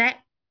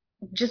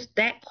just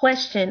that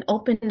question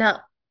opened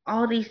up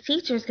all these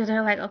teachers because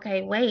they're like,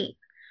 okay, wait,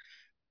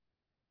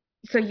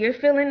 so you're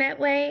feeling that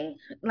way?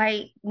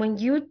 Like when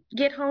you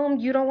get home,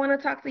 you don't want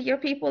to talk to your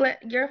people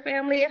at your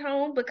family at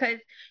home because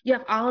you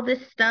have all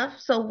this stuff.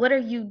 So what are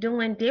you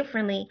doing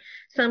differently?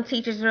 Some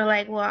teachers are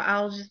like,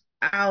 well,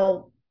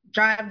 I'll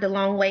drive the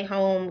long way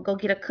home, go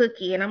get a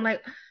cookie. And I'm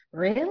like,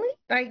 really?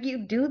 Like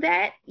you do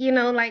that?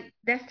 Like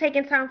that's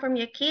taking time from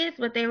your kids,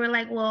 but they were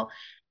like, well,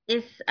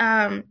 it's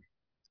um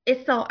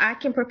it's so I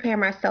can prepare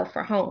myself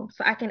for home.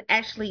 So I can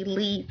actually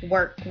leave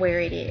work where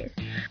it is.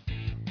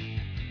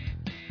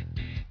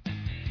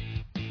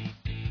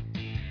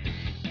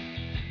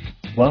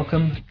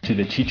 Welcome to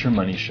the Teacher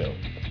Money Show,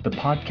 the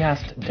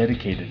podcast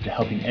dedicated to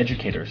helping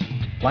educators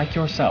like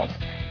yourself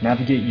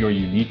navigate your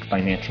unique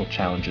financial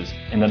challenges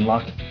and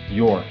unlock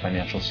your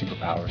financial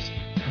superpowers.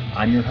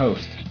 I'm your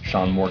host,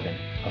 Sean Morgan,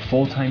 a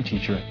full-time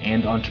teacher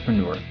and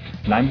entrepreneur,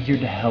 and I'm here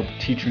to help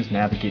teachers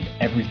navigate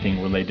everything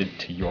related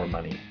to your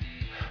money.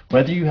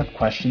 Whether you have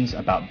questions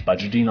about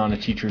budgeting on a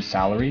teacher's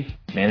salary,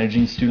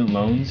 managing student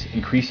loans,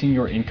 increasing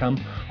your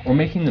income, or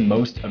making the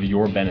most of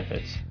your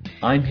benefits,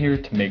 I'm here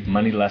to make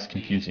money less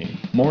confusing,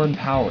 more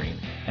empowering,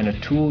 and a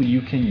tool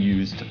you can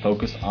use to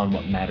focus on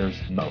what matters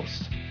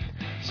most.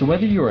 So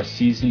whether you're a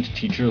seasoned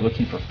teacher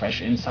looking for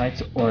fresh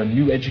insights or a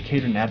new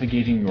educator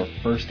navigating your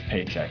first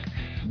paycheck,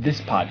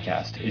 this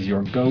podcast is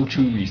your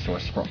go-to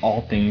resource for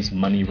all things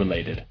money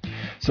related.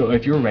 So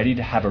if you're ready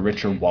to have a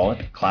richer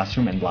wallet,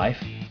 classroom, and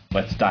life,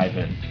 let's dive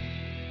in.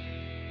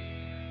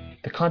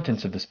 The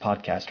contents of this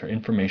podcast are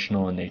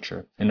informational in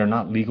nature and are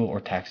not legal or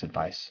tax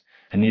advice,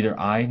 and neither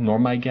I nor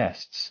my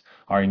guests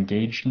are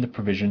engaged in the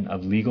provision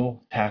of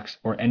legal, tax,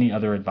 or any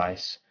other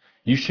advice.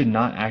 You should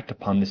not act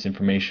upon this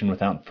information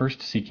without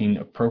first seeking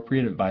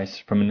appropriate advice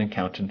from an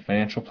accountant,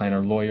 financial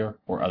planner, lawyer,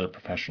 or other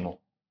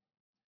professional.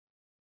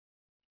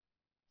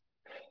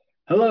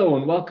 Hello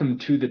and welcome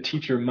to the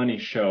Teacher Money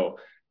Show,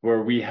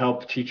 where we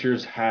help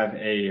teachers have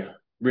a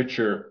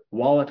richer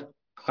wallet,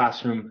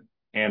 classroom,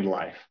 and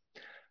life.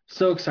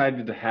 So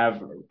excited to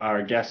have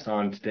our guest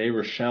on today.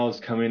 Rochelle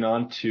is coming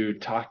on to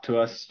talk to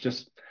us,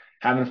 just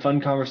having a fun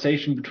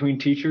conversation between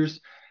teachers.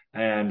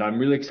 And I'm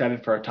really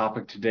excited for our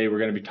topic today. We're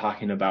going to be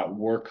talking about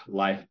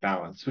work-life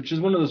balance, which is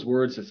one of those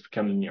words that's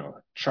become, a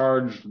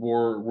charged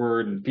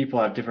word, and people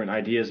have different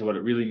ideas of what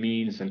it really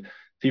means. And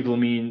people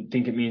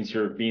think it means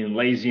you're being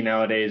lazy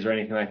nowadays or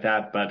anything like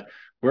that. But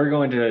we're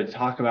going to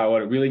talk about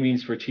what it really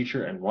means for a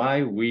teacher and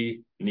why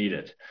we need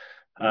it.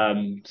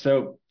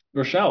 So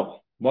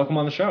Rochelle, welcome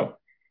on the show.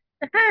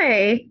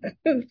 Hi,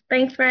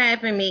 thanks for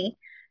having me.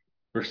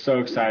 We're so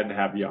excited to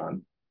have you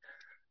on.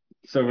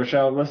 So,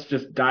 Rochelle, let's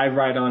just dive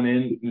right on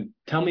in. And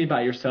tell me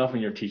about yourself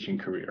and your teaching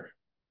career.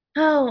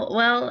 Oh,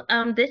 well,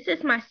 this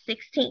is my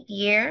 16th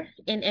year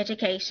in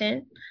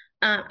education.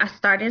 I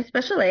started in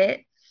special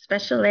ed.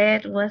 Special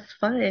ed was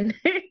fun.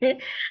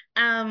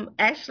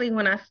 Actually,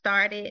 when I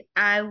started,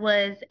 I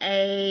was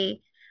a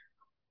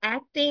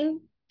acting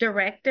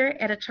director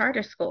at a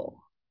charter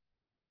school.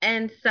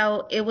 And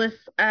so it was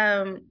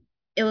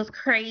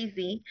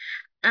crazy.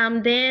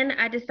 Then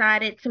I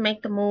decided to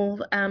make the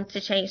move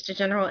to change to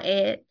general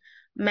ed,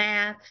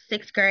 math,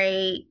 sixth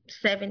grade,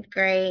 seventh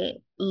grade,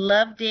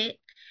 loved it.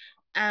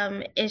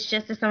 It's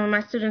just that some of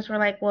my students were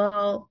like,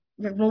 well,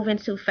 we're moving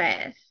too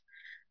fast.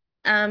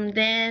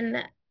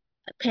 Then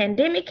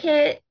pandemic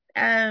hit,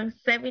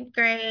 seventh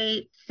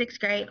grade,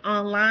 sixth grade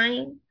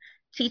online,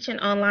 teaching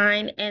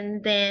online,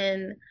 and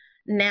then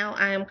now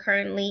I am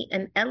currently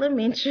an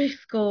elementary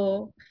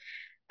school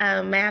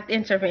math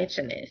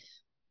interventionist.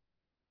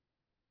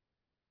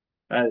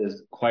 That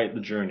is quite the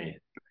journey.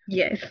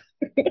 Yes.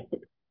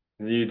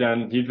 You've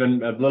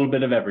done a little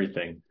bit of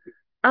everything.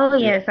 Oh,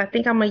 Yeah. yes. I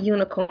think I'm a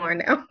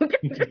unicorn now.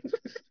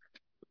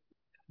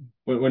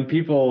 When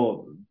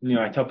people,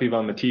 I tell people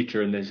I'm a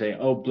teacher and they say,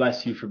 "Oh,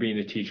 bless you for being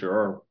a teacher,"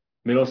 or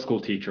middle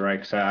school teacher, right?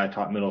 Because I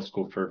taught middle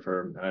school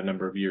for a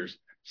number of years.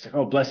 It's like,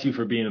 "Oh, bless you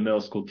for being a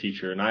middle school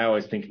teacher," and I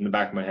always think in the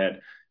back of my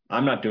head,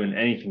 I'm not doing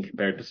anything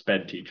compared to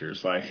sped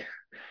teachers. Like,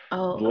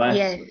 Oh, bless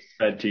yes.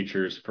 sped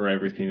teachers for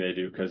everything they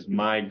do, because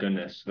my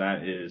goodness,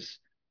 that is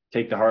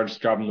take the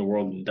hardest job in the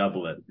world and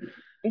double it.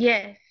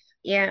 Yes.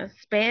 Yeah.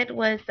 SPED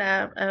was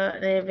an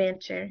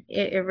adventure.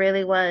 It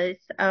really was.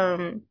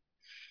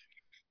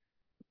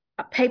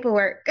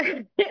 Paperwork.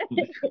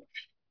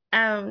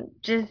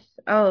 Just,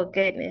 oh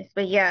goodness.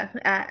 But yeah,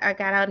 I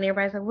got out and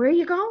everybody's like, where are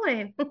you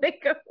going?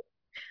 Like,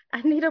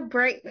 I need a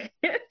break.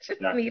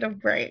 Just Yeah. need a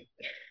break.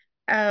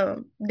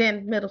 Then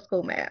middle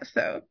school math.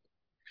 So,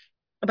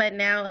 but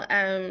now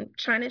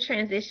trying to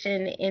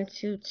transition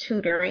into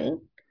tutoring,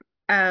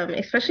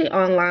 especially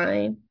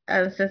online,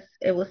 since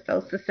it was so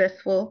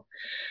successful,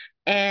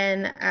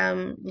 and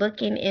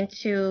looking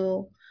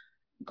into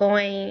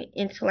going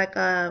into like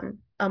a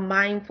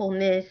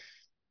mindfulness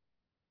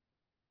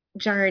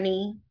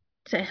journey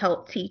to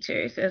help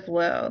teachers as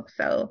well.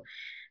 So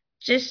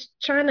just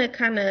trying to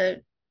kind of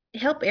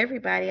help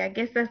everybody. I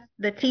guess that's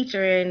the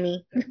teacher in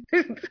me.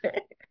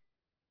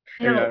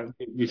 help.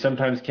 we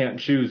sometimes can't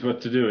choose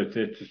what to do.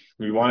 It's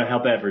we want to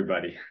help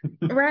everybody.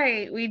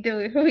 Right, we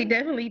do. We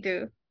definitely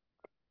do.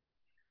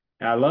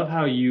 And I love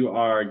how you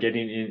are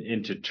getting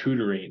into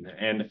tutoring.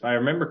 And if I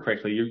remember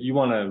correctly, you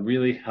want to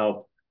really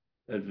help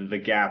the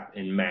gap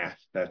in math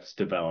that's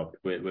developed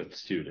with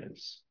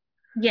students.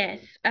 Yes.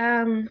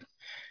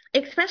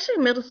 Especially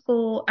middle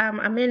school.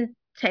 I'm in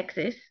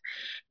Texas,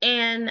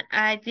 and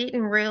I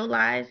didn't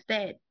realize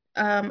that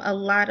a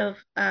lot of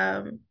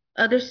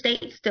other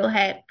states still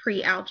had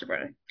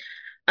pre-algebra.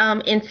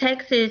 In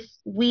Texas,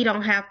 we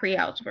don't have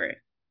pre-algebra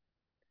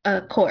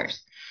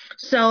course.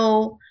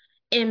 So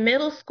in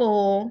middle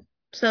school,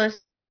 so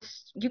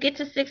you get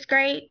to sixth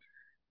grade,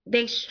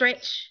 they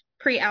stretch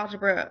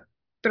pre-algebra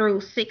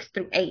through sixth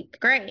through eighth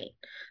grade.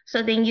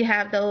 So then you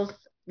have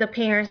the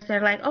parents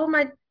that are like, oh,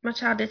 my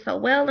child did so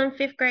well in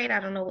fifth grade. I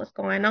don't know what's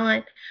going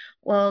on.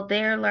 Well,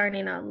 they're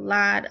learning a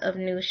lot of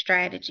new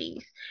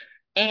strategies.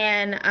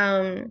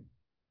 And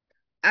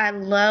I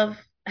love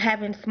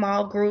having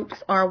small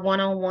groups or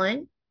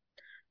one-on-one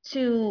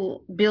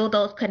to build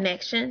those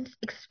connections,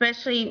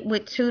 especially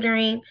with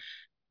tutoring,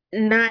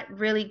 not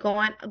really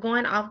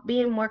going off,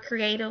 being more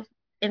creative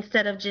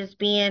instead of just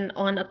being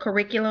on a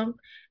curriculum,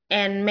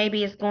 and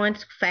maybe it's going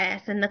too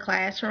fast in the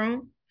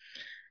classroom.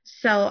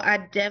 So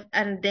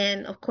and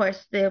then of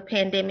course the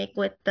pandemic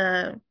with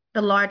the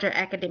larger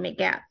academic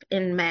gap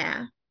in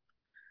math.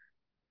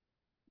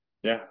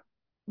 Yeah,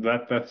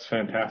 that's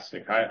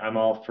fantastic. I'm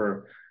all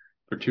for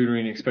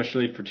tutoring,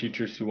 especially for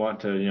teachers who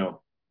want to,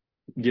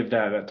 give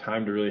that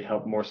time to really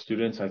help more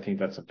students. I think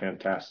that's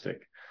a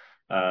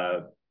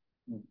uh,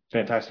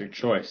 fantastic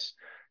choice.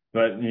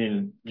 But I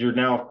mean, you're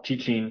now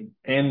teaching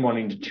and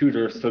wanting to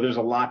tutor, so there's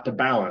a lot to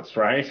balance,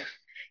 right?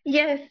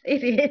 Yes,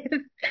 it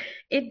is.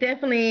 It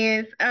definitely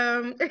is.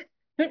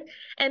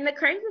 And the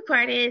crazy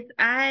part is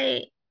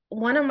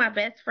one of my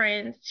best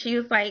friends, she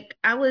was like,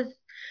 I was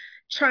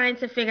trying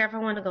to figure out if I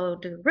want to go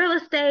do real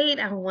estate.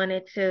 I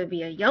wanted to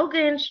be a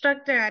yoga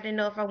instructor. I didn't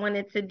know if I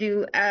wanted to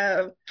do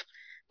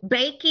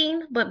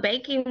baking, but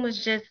baking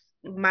was just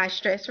my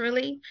stress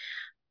relief.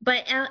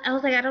 But I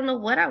was like, I don't know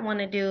what I want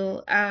to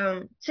do.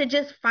 To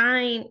just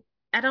find,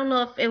 I don't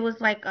know if it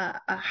was like a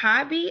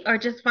hobby or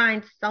just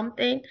find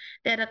something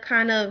that'll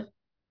kind of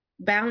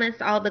balance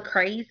all the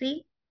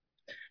crazy.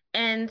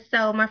 And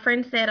so my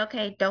friend said,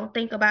 okay, don't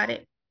think about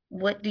it.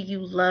 What do you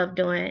love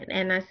doing?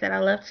 And I said, I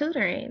love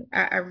tutoring.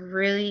 I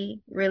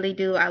really, really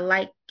do. I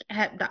like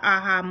have the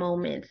aha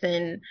moments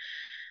and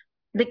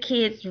the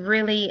kids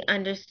really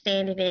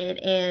understanding it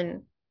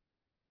and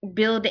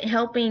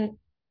helping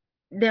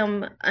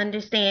them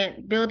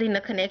understand, building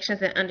the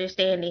connections and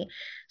understanding.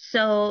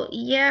 So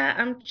yeah,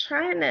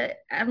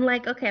 I'm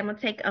like, okay, I'm gonna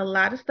take a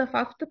lot of stuff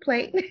off the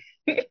plate.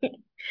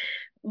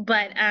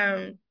 But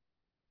I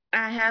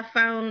have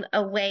found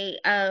a way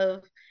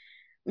of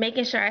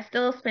making sure I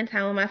still spend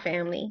time with my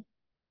family,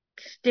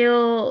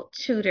 still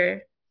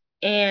tutor,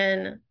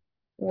 and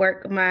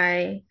work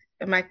my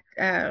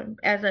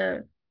as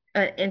a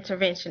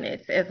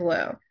interventionist as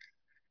well,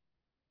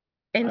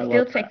 and I love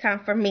still take that.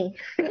 time for me.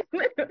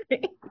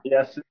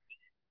 Yes,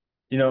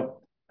 you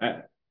know,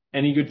 uh,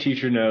 any good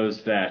teacher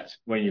knows that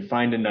when you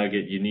find a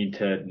nugget, you need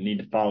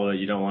to follow it.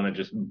 You don't want to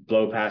just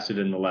blow past it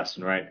in the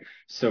lesson, right?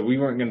 So we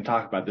weren't going to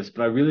talk about this,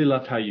 but I really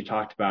loved how you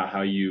talked about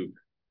how you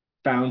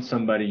found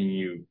somebody and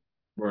you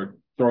were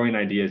throwing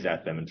ideas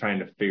at them and trying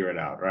to figure it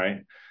out,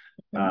 right?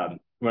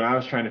 When I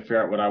was trying to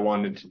figure out what I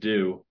wanted to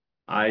do,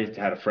 I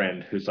had a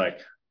friend who's like,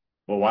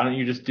 well, why don't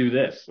you just do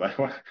this? Like,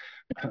 what?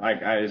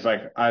 Like, I was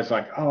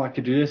like, oh, I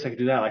could do this, I could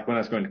do that. Like when I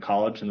was going to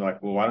college, and they're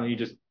like, well, why don't you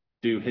just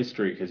do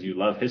history because you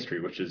love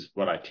history, which is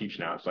what I teach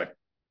now. It's like,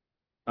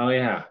 oh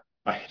yeah,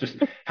 like just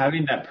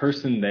having that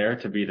person there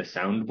to be the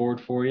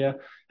soundboard for you.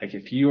 Like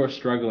if you are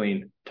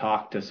struggling,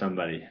 talk to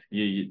somebody.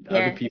 Other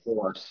Yes,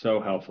 people are so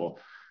helpful.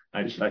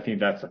 I think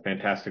that's a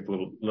fantastic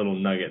little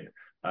nugget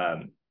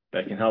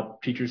that can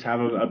help teachers have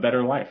a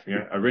better life,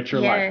 a richer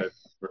life as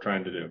yes. we're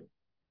trying to do.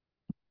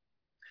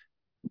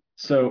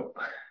 So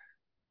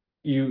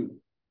you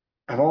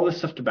have all this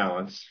stuff to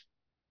balance.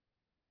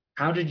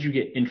 How did you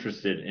get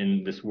interested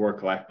in this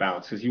work-life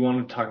balance? Because you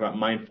want to talk about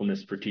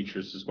mindfulness for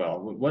teachers as well.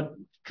 What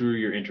drew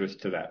your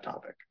interest to that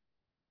topic?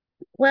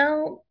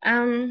 Well,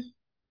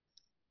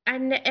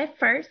 at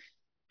first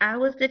I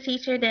was the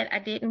teacher that I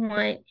didn't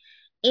want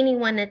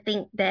anyone to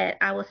think that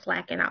I was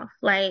slacking off.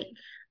 Like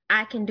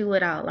I can do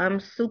it all. I'm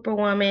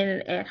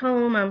superwoman at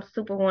home. I'm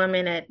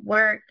superwoman at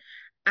work.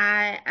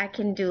 I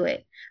can do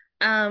it.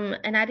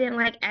 And I didn't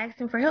like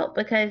asking for help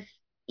because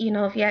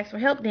if you ask for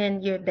help,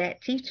 then you're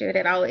that teacher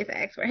that always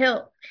asks for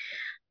help.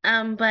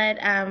 But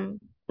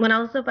when I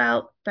was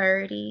about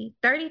 30,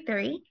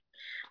 33,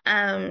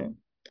 um,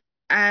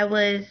 I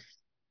was.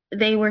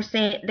 They were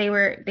saying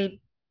they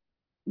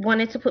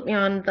wanted to put me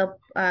on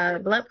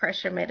the blood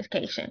pressure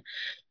medication.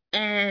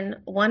 And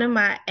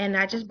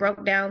I just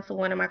broke down to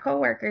one of my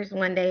coworkers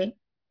one day,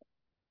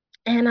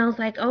 and I was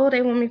like, "Oh,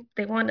 they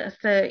want us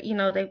to,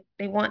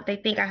 they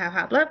think I have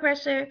high blood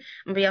pressure. I'm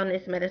gonna be on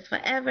this medicine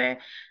forever."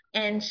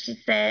 And she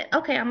said,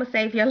 "Okay, I'm gonna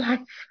save your life."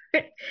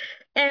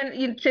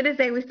 And to this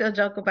day, we still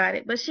joke about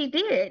it. But she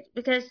did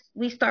because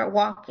we start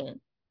walking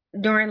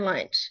during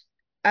lunch.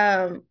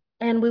 And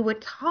we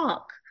would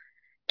talk.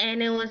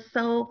 And it was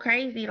so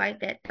crazy, like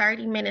that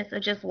 30 minutes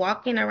of just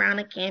walking around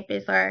the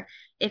campus, or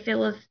if it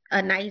was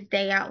a nice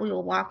day out, we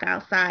would walk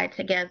outside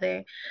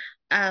together.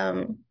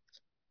 Um,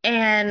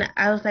 and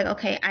I was like,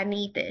 okay, I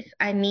need this.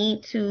 I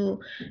need to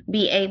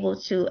be able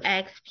to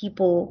ask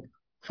people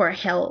for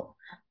help.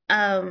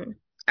 Um,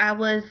 I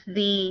was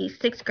the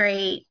sixth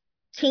grade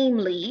team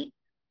lead,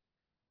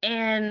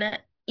 and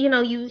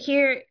you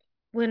hear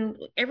when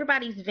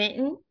everybody's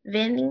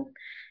venting.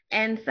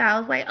 And so I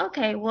was like,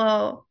 okay,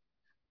 well,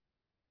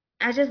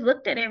 I just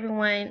looked at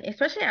everyone,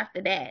 especially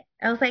after that.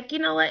 I was like, you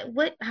know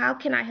what? How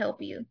can I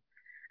help you?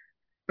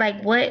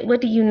 Like,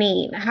 what do you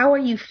need? How are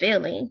you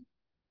feeling?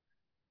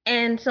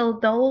 And so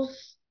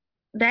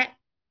that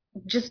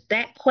just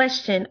that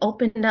question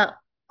opened up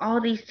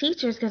all these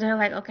teachers because they're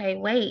like, okay,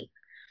 wait,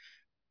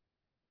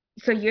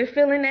 so you're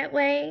feeling that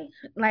way?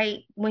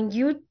 Like when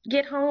you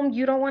get home,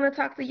 you don't want to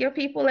talk to your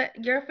people at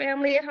your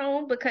family at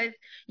home because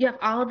you have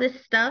all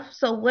this stuff.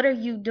 So what are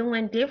you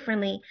doing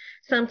differently?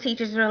 Some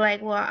teachers are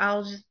like, well,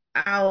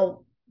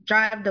 I'll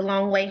drive the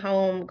long way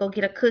home, go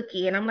get a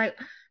cookie. And I'm like,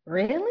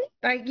 really?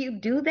 Like you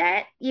do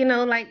that?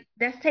 Like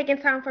that's taking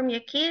time from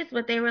your kids.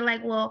 But they were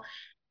like, well,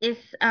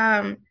 it's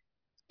um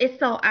it's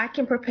so I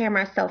can prepare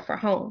myself for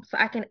home. So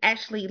I can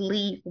actually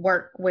leave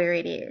work where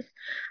it is.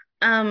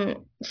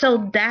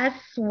 So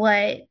that's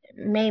what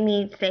made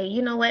me say,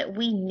 you know what,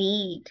 we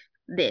need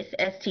this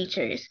as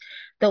teachers,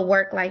 the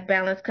work-life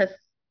balance, because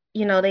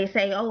they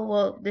say, oh,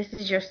 well, this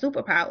is your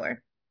superpower.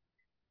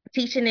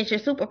 Teaching is your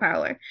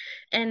superpower.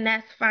 And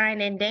that's fine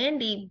and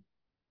dandy,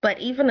 but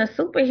even a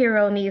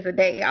superhero needs a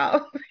day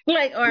off,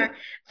 like or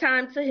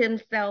time to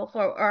himself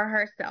or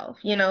herself.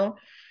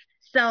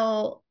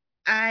 So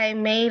I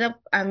made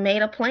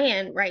a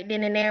plan right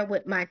then and there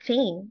with my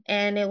team,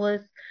 and it was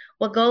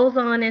what goes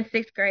on in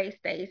sixth grade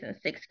stays in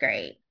sixth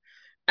grade.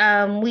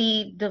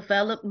 We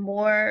developed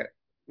more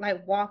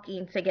like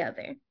walking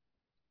together.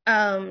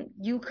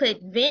 You could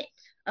vent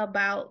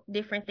about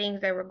different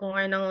things that were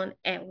going on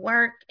at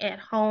work, at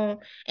home,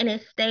 and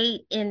it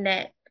stayed in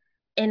that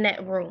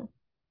room.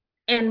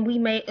 And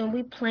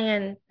we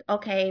planned,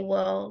 okay,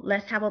 well,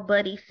 let's have a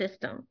buddy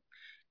system.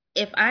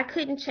 If I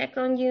couldn't check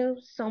on you,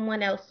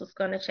 someone else was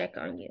going to check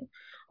on you.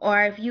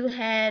 Or if you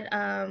had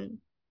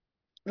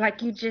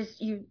like you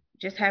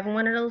just having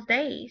one of those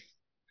days.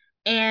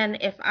 And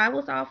if I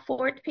was off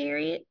fourth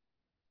period,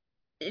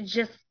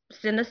 just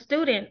send a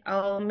student.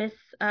 Oh, Miss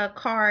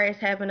Carr is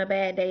having a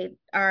bad day,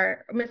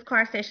 or Miss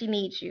Carr says she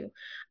needs you.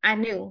 I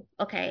knew,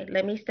 okay,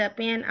 let me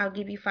step in. I'll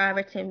give you 5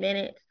 or 10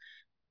 minutes,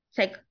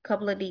 take a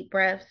couple of deep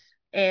breaths,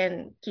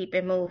 and keep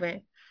it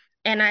moving.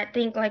 And I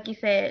think, like you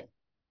said,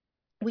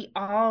 we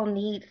all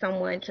need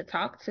someone to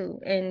talk to,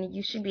 and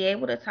you should be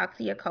able to talk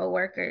to your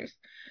coworkers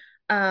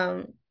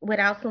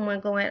without someone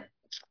going,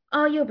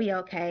 oh, you'll be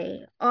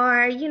okay.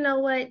 Or, you know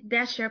what,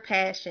 that's your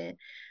passion.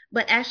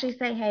 But actually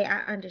say, hey,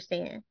 I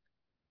understand.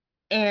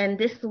 And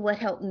this is what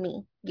helped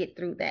me get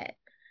through that.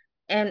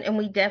 And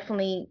we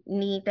definitely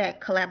need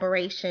that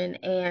collaboration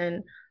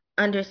and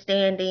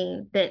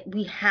understanding that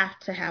we have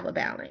to have a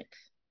balance.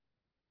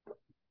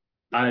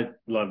 I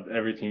love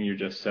everything you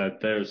just said.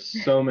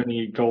 There's so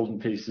many golden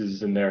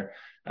pieces in there.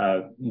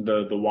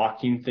 The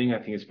walking thing, I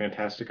think is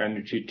fantastic. I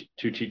knew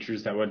two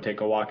teachers that would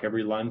take a walk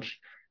every lunch,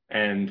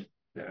 and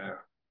uh,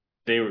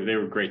 they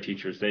were great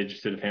teachers. They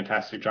just did a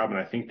fantastic job, and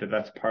I think that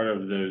that's part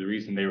of the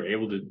reason they were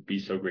able to be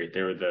so great.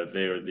 They were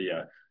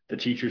the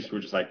teachers who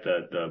were just like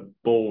the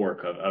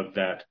bulwark of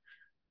that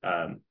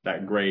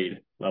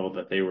grade level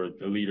that they were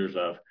the leaders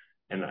of.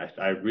 And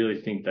I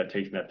really think that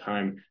taking that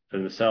time for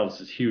themselves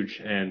is huge.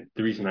 And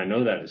the reason I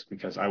know that is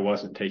because I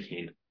wasn't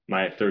taking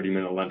my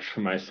 30-minute lunch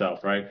for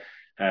myself, right?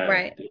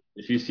 Right.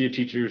 If you see a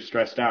teacher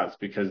stressed out, it's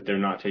because they're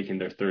not taking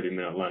their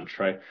 30-minute lunch,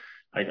 right?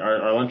 Like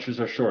our lunches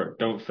are short.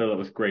 Don't fill it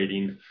with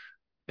grading.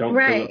 Don't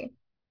fill it,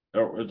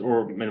 Right.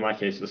 or in my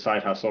case, the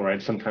side hustle,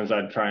 right? Sometimes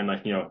I'd try and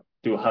like,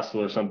 do a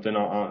hustle or something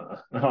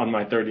on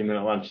my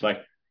 30-minute lunch. Like,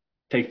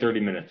 take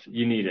 30 minutes.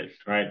 You need it,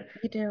 right?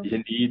 You do.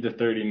 You need the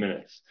 30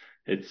 minutes.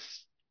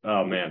 It's,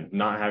 oh man,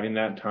 not having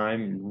that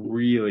time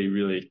really,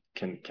 really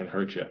can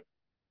hurt you.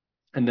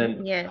 And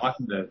then Yes.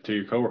 talking to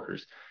your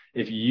coworkers,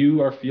 if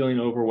you are feeling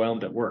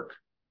overwhelmed at work,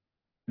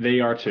 they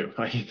are too.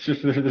 Like it's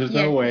just there's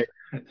no way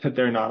Yes. that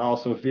they're not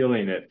also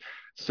feeling it.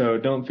 So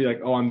don't feel like,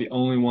 oh, I'm the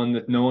only one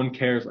that no one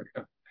cares.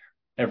 Like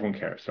everyone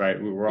cares,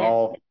 right? We're Yes.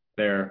 all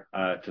there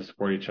to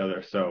support each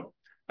other. So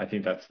I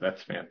think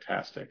that's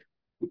fantastic.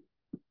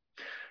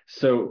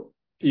 So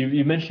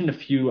you mentioned a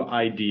few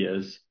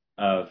ideas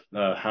of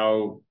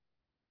how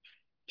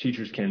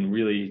teachers can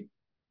really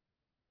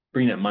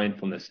bring that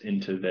mindfulness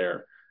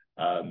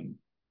um,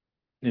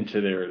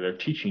 into their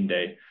teaching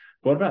day.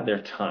 What about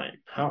their time?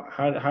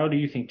 How do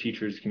you think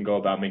teachers can go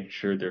about making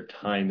sure their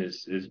time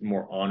is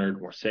more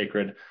honored, more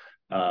sacred,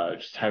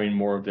 just having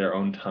more of their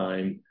own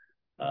time?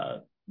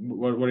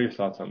 What are your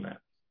thoughts on that?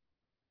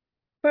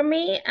 For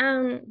me,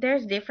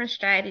 there's different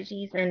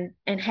strategies and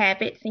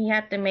habits, and you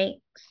have to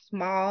make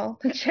small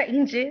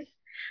changes.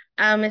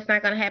 It's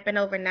not going to happen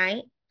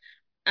overnight.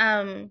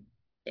 Um,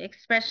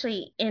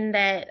 Especially in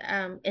that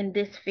in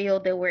this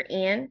field that we're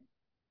in,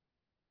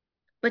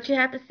 but you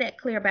have to set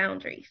clear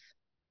boundaries.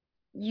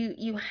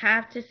 You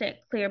have to set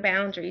clear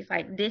boundaries.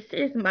 Like this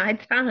is my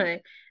time.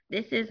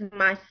 This is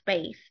my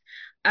space.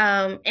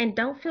 And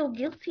don't feel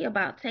guilty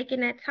about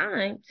taking that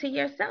time to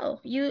yourself.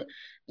 You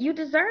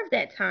deserve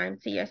that time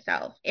to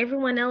yourself.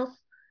 Everyone else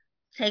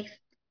takes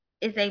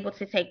is able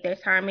to take their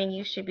time and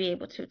you should be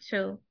able to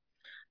too.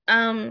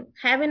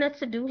 Having a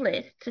to-do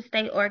list to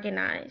stay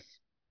organized.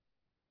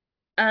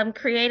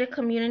 Create a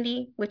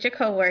community with your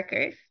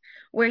coworkers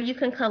where you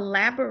can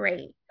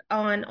collaborate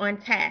on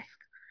tasks.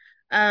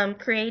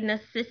 Creating a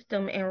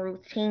system and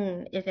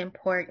routine is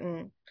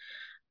important.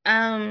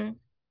 Um,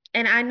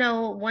 and I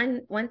know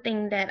one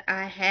thing that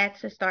I had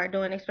to start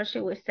doing,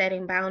 especially with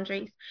setting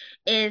boundaries,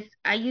 is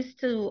I used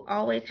to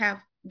always have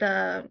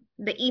the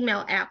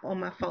email app on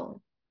my phone.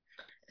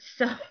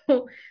 So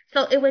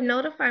so it would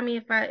notify me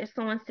if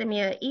someone sent me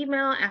an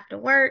email after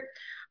work,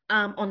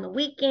 on the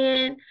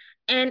weekend,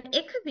 and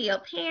it could be a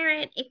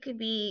parent, it could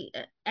be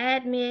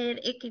admin,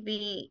 it could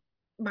be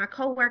my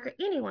coworker,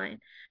 anyone.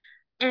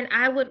 And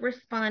I would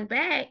respond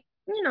back,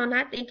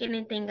 not thinking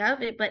anything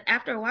of it. But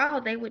after a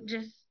while, they would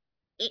just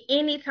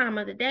any time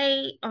of the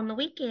day on the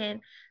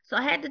weekend. So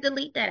I had to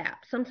delete that app.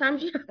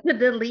 Sometimes you have to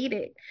delete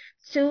it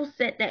to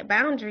set that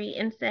boundary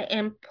and set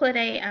and put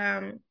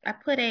I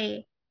put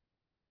a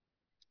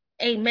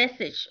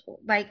message,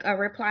 like a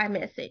reply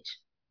message.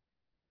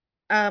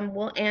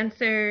 We'll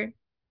answer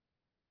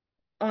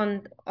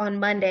on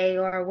Monday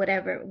or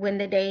whatever, when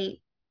the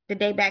day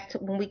back to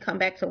when we come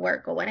back to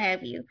work or what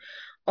have you,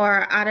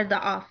 or out of the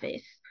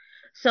office.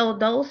 So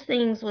those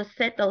things will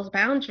set those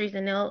boundaries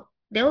and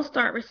they'll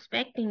start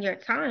respecting your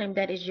time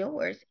that is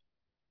yours.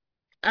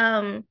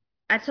 Um,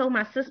 I told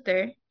my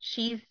sister,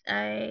 she's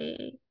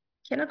a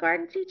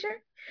kindergarten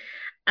teacher.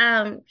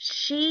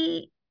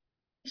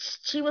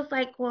 She was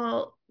like,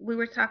 well, we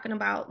were talking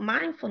about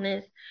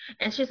mindfulness,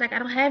 and she's like, I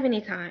don't have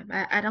any time.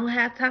 I don't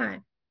have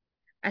time.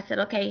 I said,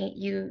 okay,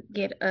 you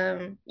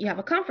have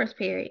a conference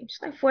period.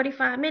 She's like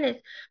 45 minutes,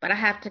 but I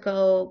have to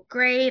go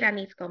grade. I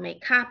need to go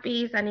make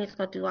copies. I need to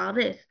go do all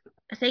this.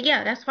 I said,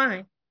 yeah, that's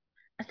fine.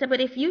 I said,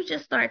 but if you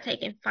just start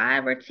taking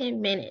 5 or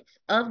 10 minutes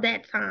of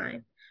that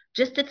time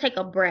just to take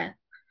a breath,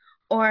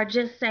 or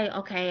just say,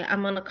 okay,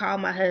 I'm gonna call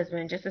my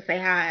husband just to say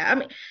hi. I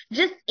mean,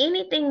 just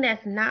anything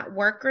that's not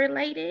work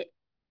related,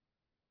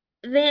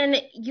 then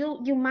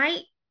you'll be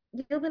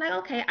like,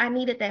 okay, I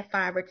needed that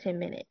 5 or 10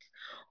 minutes.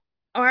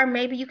 Or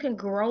maybe you can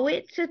grow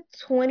it to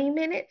 20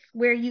 minutes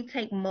where you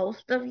take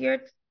most of your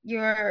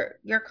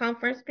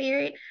conference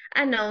period.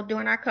 I know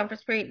during our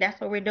conference period,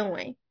 that's what we're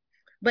doing.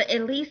 But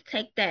at least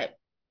take that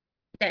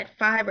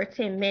 5 or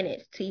 10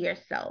 minutes to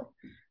yourself,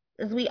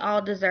 because we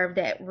all deserve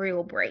that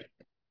real break.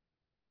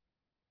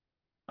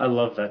 I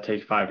love that.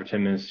 Take 5 or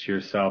 10 minutes to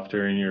yourself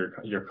during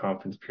your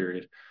conference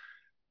period.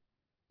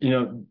 You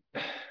know,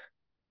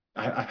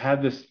 I've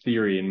had this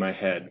theory in my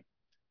head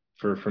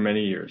for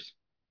many years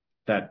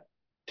that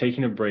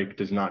taking a break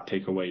does not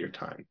take away your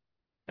time.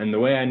 And the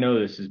way I know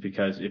this is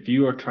because if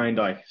you are trying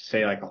to like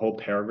say like a whole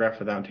paragraph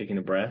without taking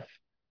a breath,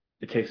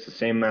 it takes the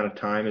same amount of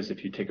time as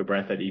if you take a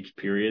breath at each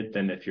period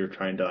than if you're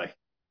trying to like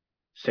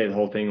say the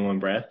whole thing in one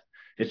breath.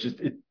 It's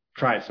just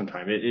try it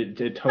sometime.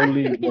 It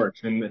totally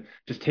works. And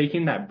just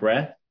taking that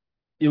breath,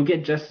 you'll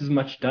get just as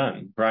much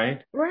done,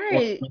 right? Or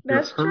Right, if you're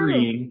that's true.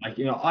 hurrying, like,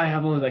 I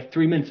have only like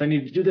 3 minutes. I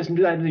need to do this and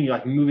do that. And then you're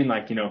like moving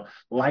like,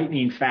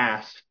 lightning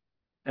fast.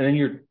 And then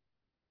you're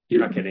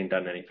not getting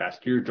done any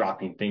faster. You're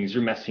dropping things.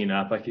 You're messing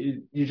up. Like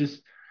you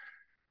just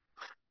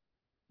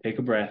take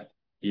a breath.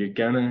 You're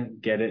gonna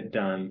get it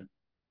done,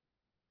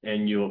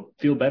 and you'll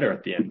feel better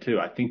at the end too.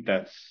 I think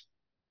that's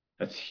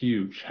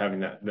huge.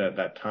 Having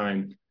that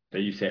time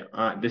that you say,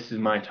 "This is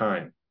my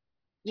time.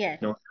 No one Yes.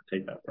 can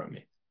take that from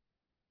me."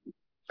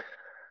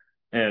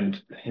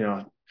 And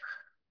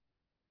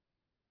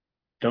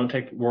don't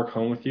take work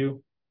home with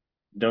you.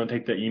 Don't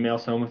take the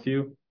emails home with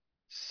you.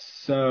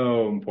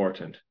 So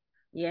important. So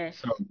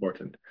Yes.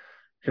 important.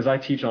 Because I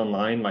teach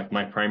online, like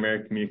my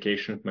primary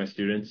communication with my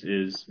students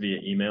is via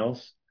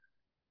emails.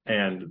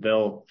 And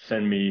they'll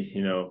send me,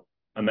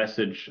 a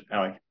message at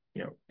like,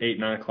 8,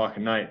 9 o'clock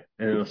at night,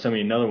 and then they'll send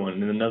me another one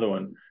and then another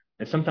one.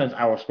 And sometimes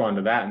I'll respond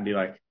to that and be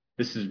like,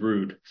 this is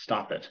rude.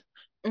 Stop it.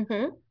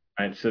 Mm-hmm.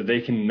 Right. So they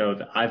can know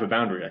that I have a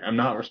boundary. Like, I'm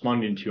not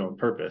responding to you on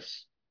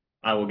purpose.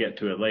 I will get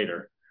to it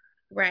later.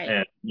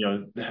 Right.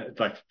 And,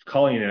 like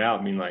calling it out,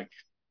 I mean, like,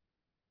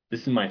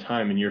 this is my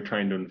time and you're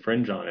trying to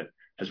infringe on it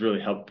has really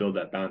helped build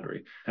that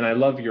boundary. And I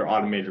love your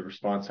automated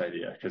response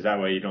idea because that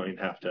way you don't even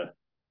have to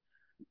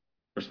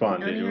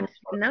respond. Don't It even will have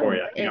to, respond for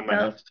you. no, I think I it might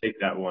have goes to take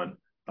that one.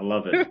 I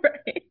love it.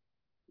 right.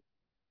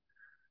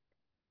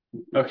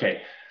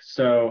 Okay,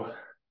 so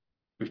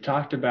we've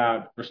talked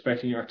about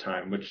respecting our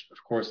time, which of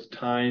course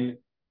time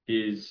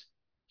is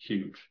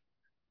huge,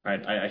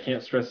 right? I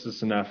can't stress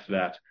this enough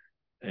that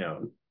you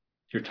know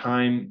your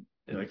time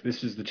like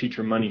this is the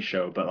teacher money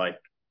show, but like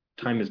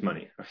time is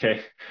money.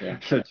 Okay. Yeah.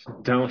 So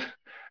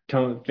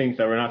don't think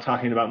that we're not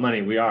talking about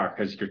money. We are,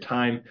 because your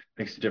time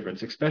makes a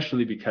difference,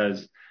 especially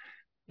because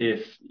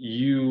if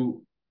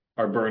you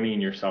are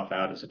burning yourself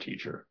out as a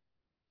teacher,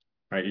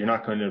 right? You're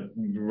not going to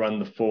run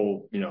the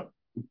full,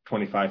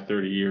 25,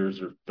 30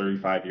 years or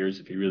 35 years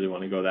if you really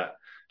want to go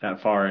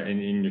that far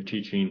in your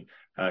teaching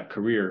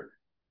career.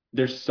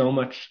 There's so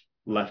much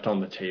left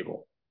on the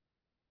table,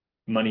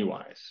 money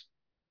wise,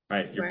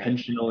 right? Your Right.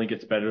 pension only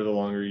gets better the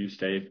longer you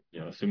stay,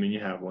 assuming you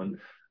have one.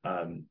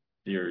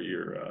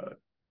 Your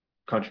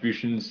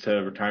contributions to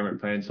retirement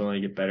plans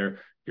only get better.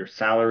 Your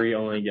salary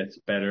only gets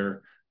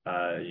better.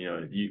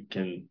 You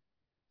can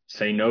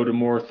say no to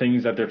more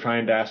things that they're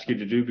trying to ask you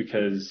to do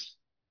because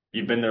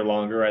you've been there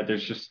longer, right?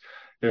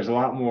 There's a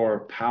lot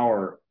more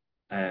power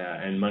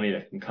and money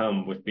that can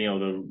come with being able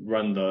to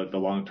run the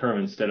long term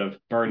instead of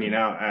burning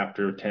out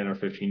after 10 or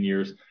 15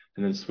 years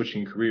and then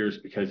switching careers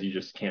because you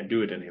just can't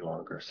do it any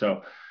longer.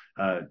 So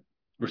uh,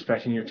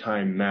 respecting your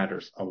time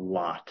matters a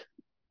lot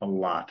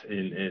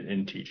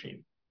in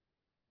teaching.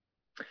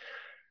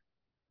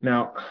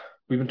 Now,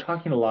 we've been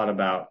talking a lot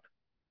about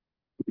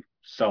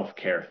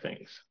self-care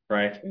things,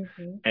 right?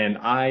 Hmm. And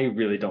I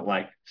really don't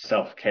like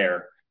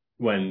self-care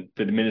when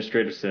the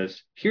administrator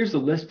says, here's a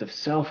list of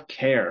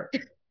self-care.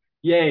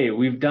 Yay,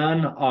 we've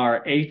done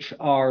our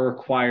HR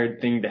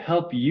required thing to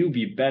help you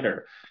be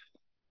better.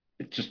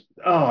 It just,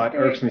 oh, it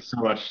irks me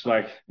so much.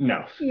 Like,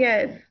 no.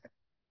 Yes.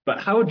 But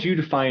how would you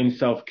define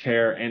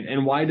self-care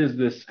and why does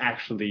this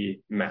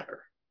actually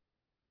matter?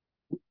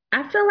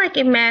 I feel like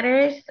it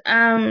matters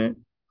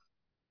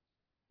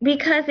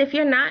because if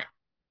you're not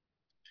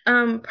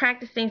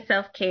practicing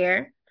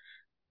self-care,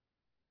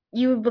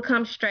 you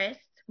become stressed,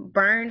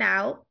 burned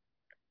out.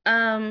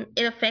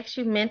 It affects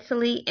you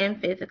mentally and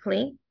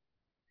physically.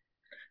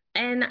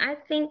 And I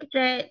think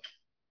that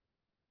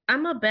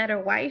I'm a better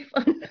wife,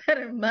 a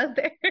better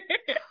mother,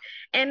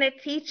 and a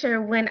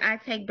teacher when I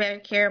take better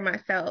care of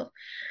myself.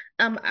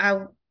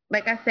 I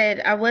like I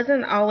said, I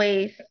wasn't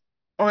always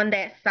on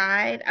that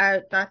side. I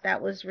thought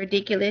that was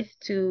ridiculous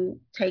to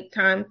take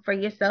time for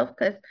yourself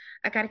because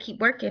I got to keep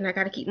working, I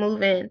got to keep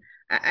moving.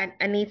 I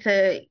need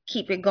to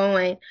keep it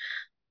going.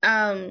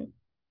 Um,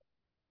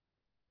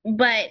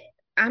 but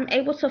I'm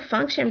able to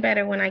function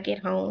better when I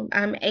get home.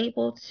 I'm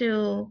able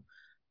to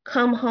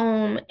come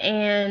home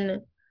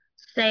and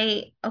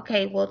say,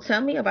 okay, well,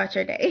 tell me about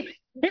your day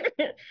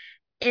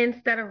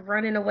instead of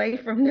running away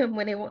from them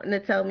when they want to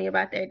tell me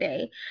about their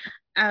day.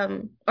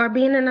 Or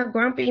being in a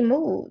grumpy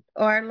mood,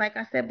 or like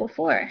I said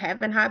before,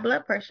 having high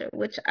blood pressure,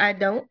 which I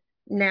don't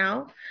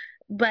now,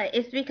 but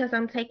it's because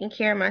I'm taking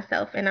care of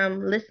myself and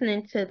I'm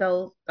listening to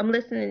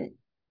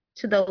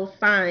those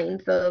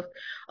signs of,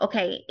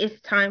 okay, it's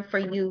time for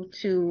you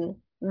to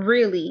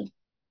really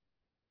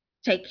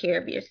take care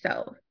of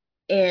yourself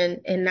and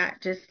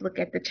not just look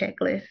at the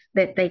checklist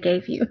that they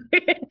gave you.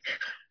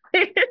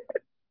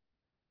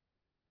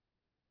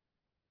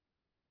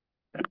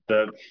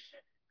 The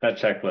that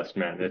checklist,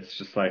 man, it's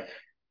just like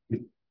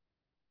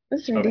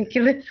It's so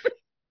ridiculous.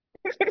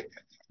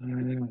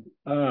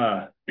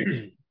 uh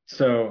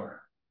so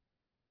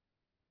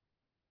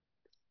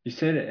you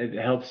said it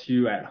helps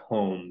you at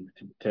home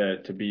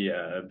to be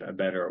a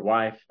better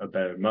wife, a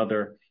better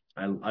mother.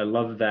 I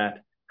love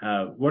that.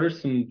 What are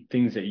some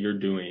things that you're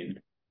doing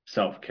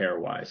self-care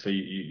wise? So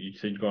you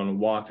said you're going on a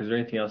walk. Is there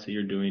anything else that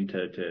you're doing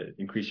to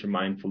increase your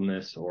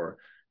mindfulness or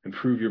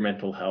improve your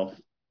mental health?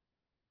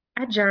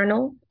 I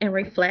journal and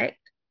reflect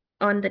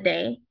on the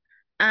day.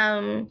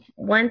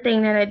 One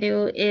thing that I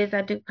do is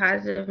I do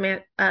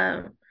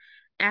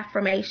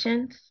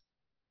affirmations.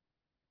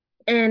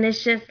 And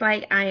it's just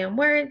like, I am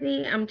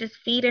worthy. I'm just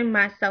feeding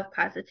myself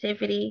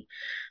positivity.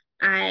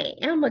 I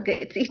am a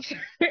good teacher.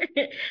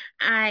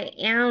 I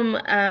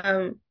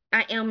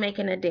am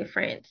making a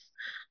difference.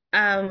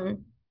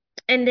 Um,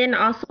 and then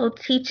also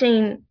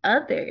teaching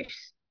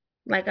others.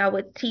 Like I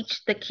would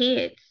teach the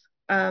kids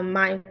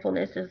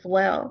mindfulness as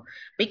well,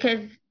 because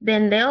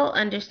then they'll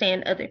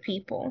understand other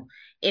people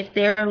if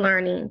they're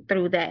learning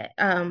through that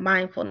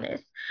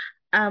mindfulness.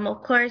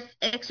 Of course,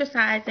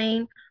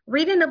 exercising,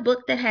 reading a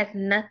book that has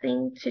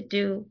nothing to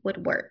do with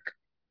work.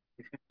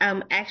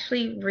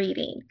 Actually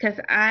reading because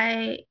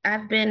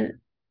I've been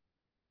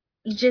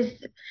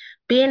just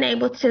being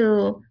able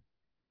to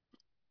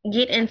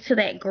get into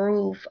that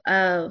groove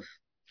of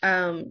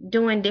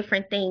doing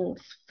different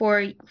things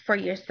for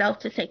yourself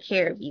to take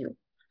care of you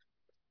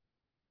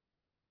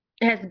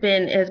has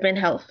been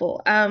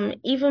helpful.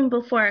 Even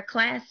before a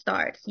class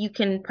starts, you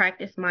can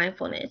practice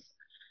mindfulness.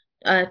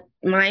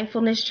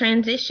 Mindfulness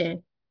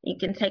transition. You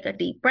can take a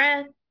deep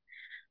breath.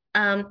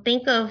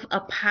 Think of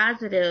a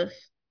positive,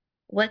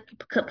 what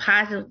could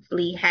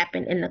positively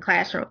happen in the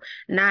classroom.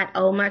 Not,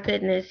 oh my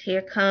goodness,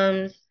 here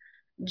comes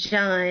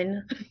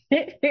John.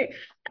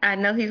 I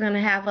know he's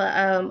gonna have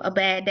a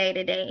bad day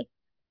today.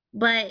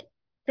 But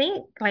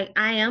think like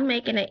I am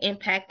making an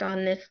impact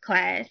on this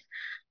class.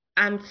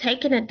 I'm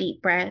taking a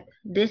deep breath.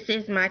 This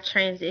is my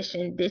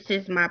transition. This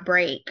is my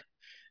break.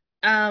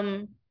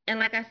 And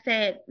like I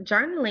said,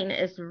 journaling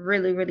has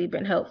really, really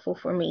been helpful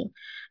for me.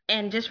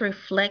 And just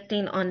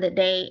reflecting on the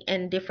day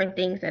and different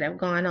things that have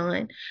gone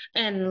on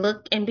and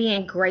look and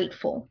being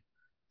grateful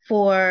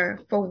for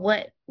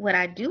what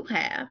I do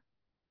have.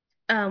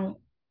 Um,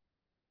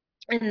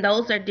 and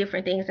those are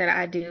different things that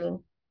I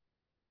do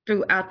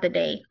throughout the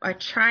day or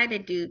try to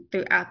do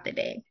throughout the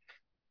day.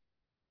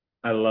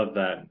 I love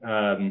that.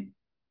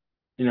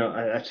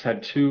 I just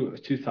had two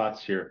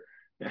thoughts here.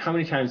 How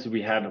many times have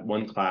we had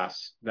one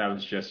class that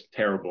was just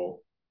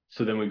terrible?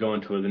 So then we go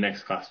into the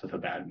next class with a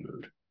bad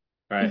mood,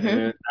 right? And then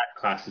Hmm. that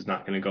class is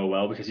not going to go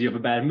well because you have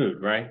a bad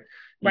mood, right?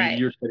 Right.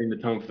 You're setting the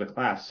tone for the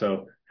class.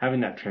 So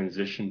having that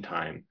transition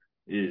time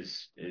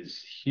is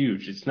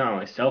huge. It's not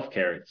only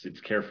self-care,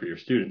 it's care for your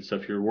students. So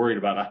if you're worried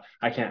about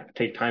I can't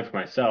take time for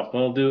myself,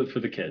 well, do it for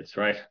the kids,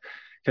 right?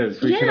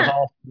 Because we can Yeah.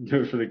 all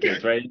do it for the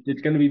kids, right?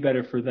 It's going to be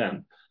better for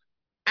them.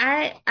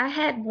 I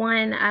had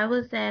one. I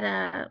was at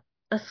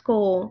a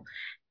school,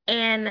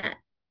 and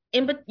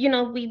but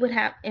we would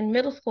have in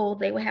middle school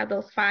they would have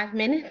those 5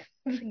 minutes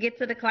to get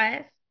to the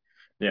class.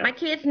 My Yeah.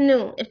 kids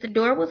knew if the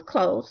door was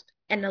closed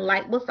and the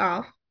light was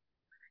off,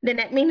 then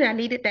that means I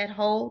needed that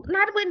whole,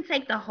 not, I wouldn't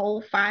take the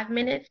whole 5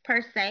 minutes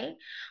per se,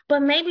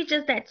 but maybe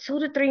just that 2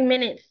 to 3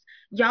 minutes.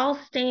 Y'all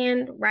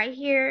stand right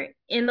here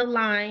in the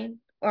line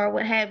or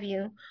what have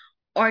you,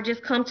 or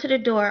just come to the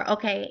door.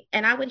 Okay.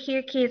 And I would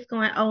hear kids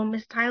going, "Oh,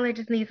 Miss Tyler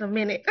just needs a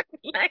minute."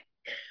 Like,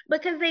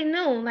 because they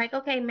knew, like,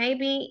 okay,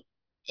 maybe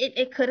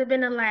it could have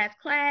been the last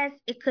class,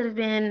 it could have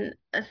been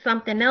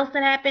something else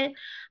that happened,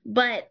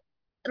 but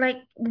like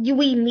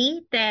we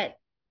need that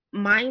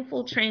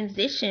mindful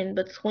transition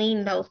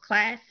between those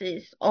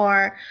classes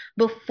or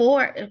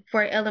before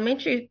for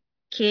elementary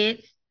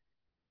kids,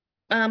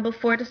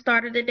 before the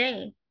start of the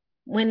day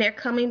when they're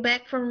coming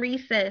back from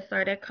recess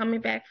or they're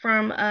coming back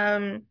from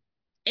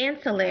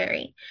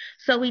ancillary.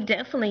 So we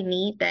definitely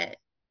need that.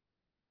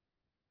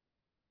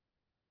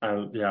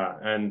 Yeah,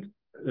 and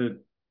uh,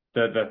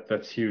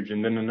 that's huge.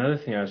 And then another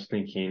thing I was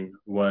thinking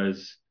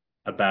was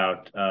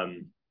about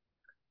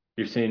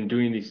you're saying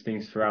doing these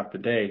things throughout the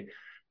day,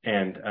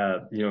 and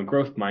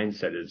growth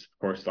mindset is of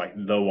course like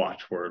the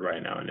watchword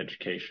right now in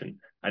education.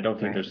 I don't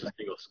think Right. there's a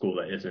single school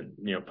that isn't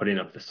putting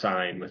up the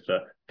sign with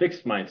the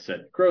fixed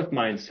mindset, growth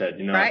mindset.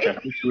 Like Right. I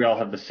think we all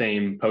have the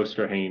same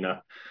poster hanging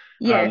up.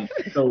 Yes.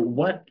 So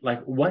what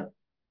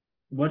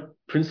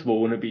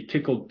principal would it be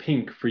tickled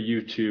pink for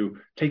you to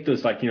take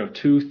those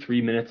 2,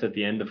 3 minutes at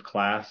the end of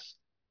class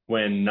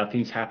when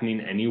nothing's happening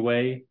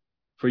anyway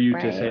for you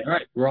to say, Right. all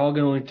right, we're all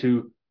going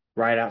to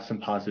write out some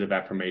positive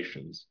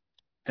affirmations.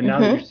 And now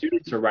that your Hmm.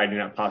 students are writing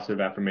out positive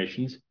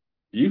affirmations,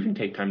 you can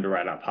take time to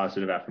write out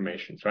positive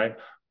affirmations, right?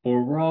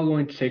 Or we're all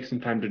going to take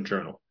some time to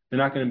journal. They're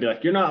not going to be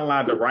like, you're not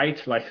allowed to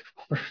write. Like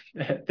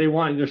they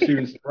want their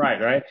students to write,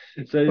 right?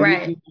 So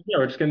Right.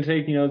 we're just going to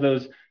take,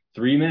 those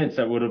 3 minutes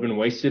that would have been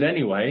wasted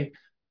anyway,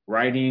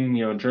 writing,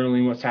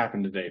 journaling what's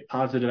happened today,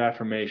 positive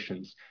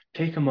affirmations.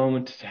 Take a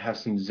moment to have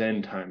some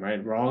Zen time,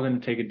 right? We're all going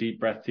to take a deep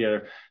breath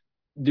together,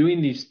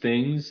 doing these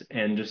things,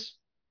 and just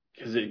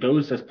because it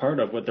goes as part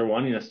of what they're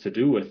wanting us to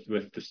do with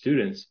the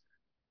students,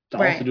 to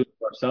also Right. do it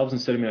for ourselves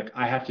instead of being like,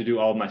 I have to do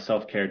all of my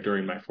self-care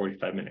during my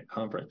 45-minute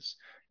conference.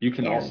 You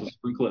can Yeah. also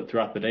sprinkle it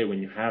throughout the day when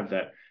you have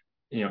that,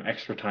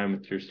 extra time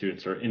with your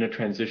students or in a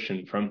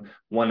transition from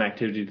one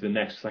activity to the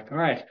next. It's like, all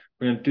right,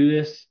 we're going to do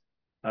this.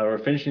 We're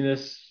finishing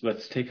this.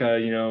 Let's take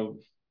a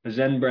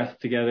Zen breath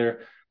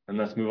together and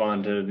let's move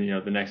on to,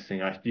 the next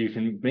thing. You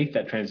can make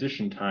that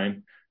transition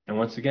time. And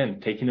once again,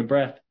 taking a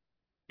breath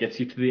gets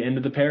you to the end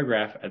of the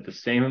paragraph at the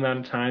same amount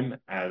of time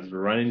as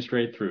running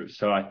straight through.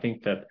 So I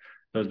think that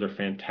those are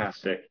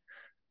fantastic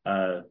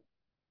uh,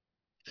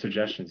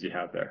 suggestions you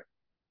have there.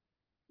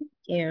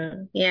 Yeah.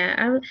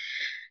 Yeah.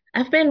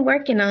 I've been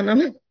working on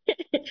them.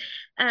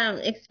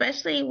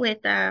 Especially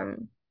with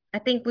I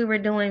think we were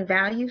doing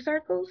value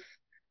circles,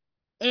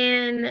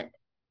 and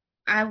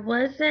I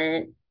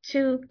wasn't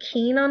too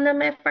keen on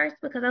them at first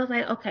because I was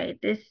like, okay,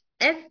 this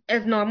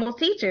as normal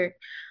teacher,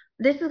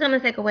 this is gonna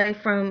take away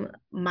from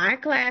my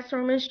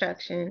classroom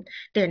instruction.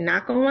 They're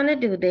not gonna want to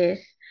do this.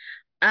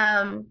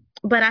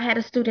 But I had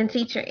a student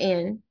teacher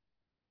in,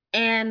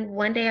 and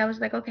one day I was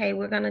like, okay,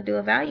 we're gonna do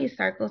a value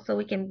circle so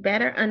we can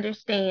better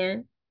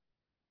understand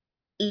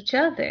each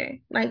other.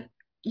 Like,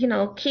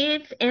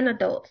 kids and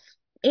adults,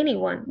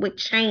 anyone would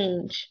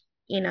change.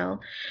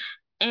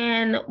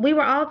 And we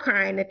were all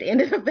crying at the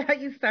end of the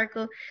value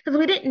circle because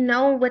we didn't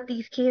know what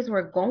these kids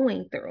were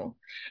going through.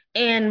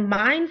 And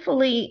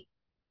mindfully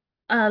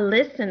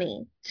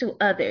listening to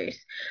others,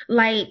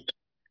 like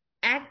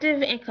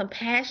active and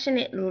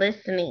compassionate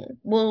listening,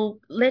 will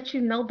let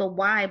you know the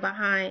why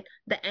behind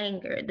the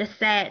anger, the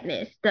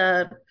sadness,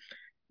 the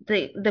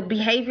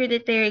behavior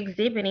that they're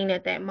exhibiting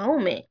at that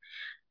moment.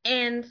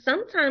 And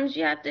sometimes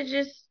you have to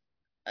just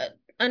uh,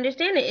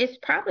 understand that it's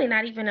probably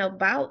not even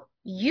about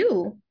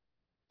you.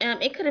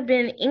 It could have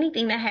been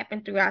anything that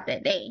happened throughout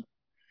that day.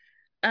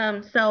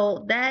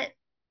 So that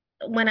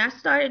when I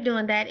started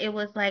doing that, it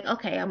was like,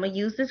 okay, I'm gonna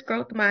use this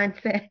growth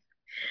mindset.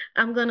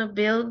 I'm gonna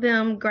build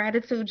them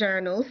gratitude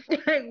journals.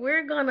 Like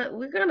we're gonna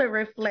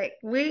reflect.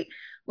 We're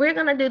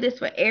gonna do this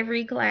for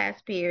every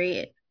class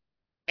period.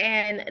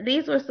 And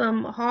these were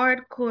some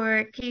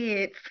hardcore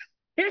kids.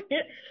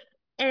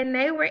 And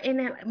they were in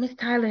there, like, Miss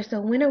Tyler, so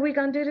when are we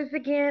gonna do this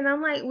again?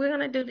 I'm like, we're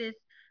gonna do this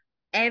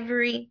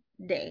every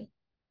day.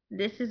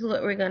 This is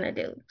what we're gonna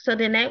do. So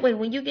then that way,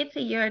 when you get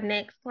to your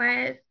next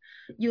class,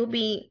 you'll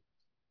be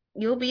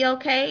you'll be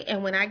okay.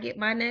 And when I get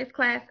my next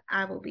class,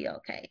 I will be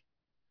okay.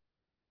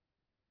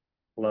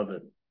 Love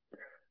it.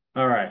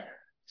 All right.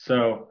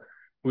 So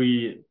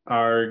we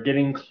are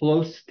getting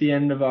close to the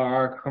end of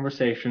our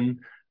conversation.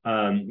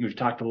 We've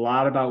talked a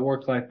lot about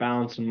work-life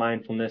balance and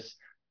mindfulness.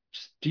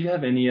 Do you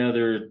have any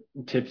other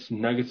tips,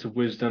 nuggets of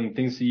wisdom,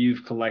 things that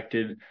you've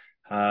collected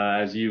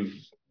as you've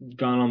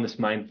gone on this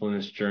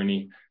mindfulness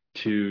journey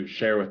to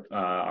share with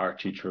our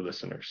teacher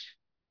listeners?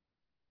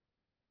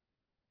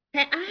 I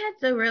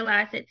had to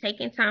realize that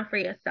taking time for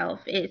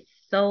yourself is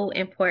so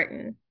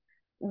important.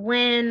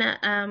 When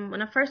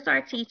I first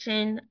started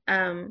teaching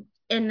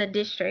in the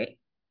district,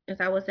 as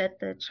I was at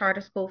the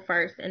charter school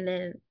first, and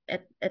then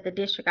at the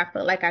district, I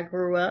felt like I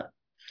grew up.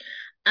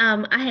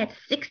 I had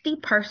 60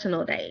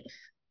 personal days.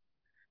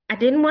 I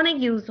didn't want to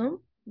use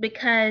them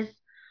because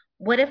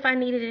what if I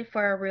needed it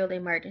for a real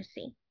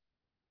emergency?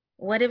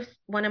 What if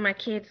one of my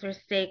kids were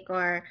sick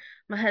or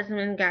my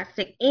husband got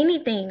sick,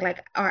 anything like,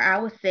 or I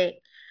was sick?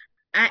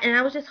 And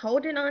I was just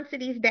holding on to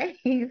these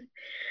days.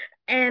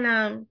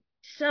 And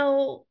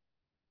so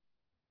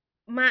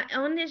my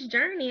on this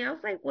journey, I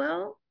was like,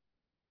 well,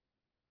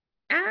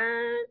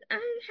 I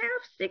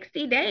have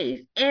 60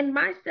 days and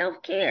my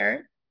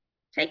self-care,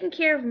 taking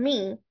care of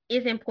me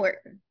is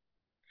important.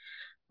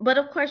 But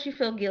of course you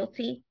feel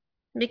guilty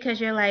because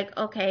you're like,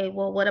 okay,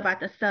 well, what about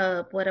the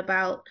sub? What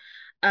about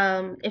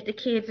if the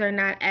kids are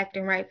not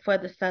acting right for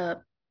the sub?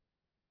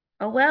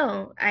 Oh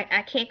well,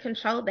 I can't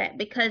control that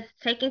because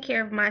taking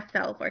care of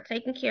myself or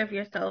taking care of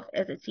yourself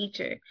as a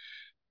teacher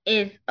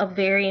is a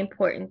very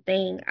important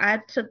thing. I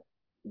took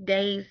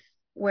days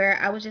where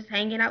I was just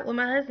hanging out with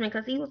my husband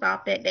because he was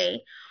off that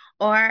day,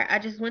 or I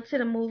just went to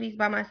the movies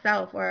by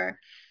myself, or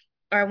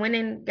went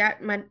and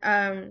got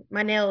my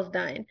nails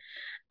done.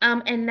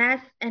 And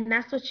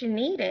that's what you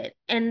needed.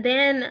 And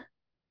then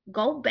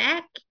go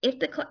back if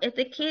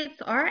the kids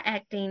are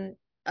acting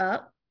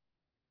up.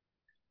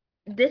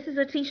 This is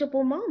a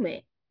teachable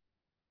moment.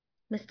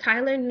 Miss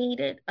Tyler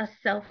needed a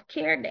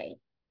self-care day.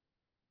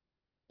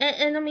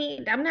 And I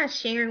mean, I'm not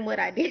sharing what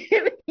I did,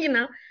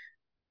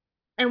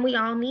 and we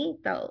all need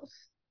those.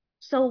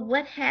 So,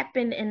 what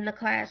happened in the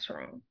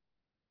classroom?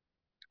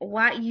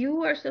 Why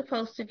you are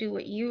supposed to do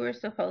what you are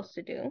supposed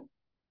to do.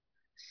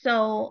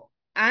 So,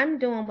 I'm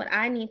doing what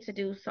I need to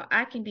do so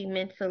I can be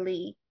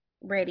mentally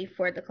ready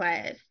for the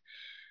class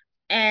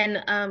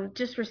and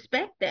just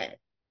respect that.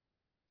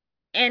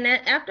 And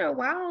after a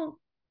while,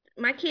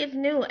 my kids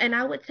knew, and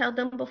I would tell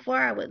them before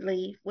I would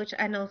leave, which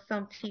I know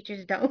some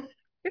teachers don't.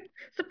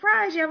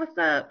 Surprise, yeah, what's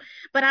up?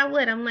 But I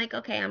would. I'm like,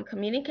 okay, I'm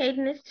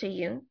communicating this to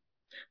you.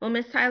 Well,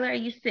 Miss Tyler, are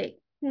you sick?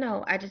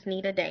 No, I just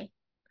need a day.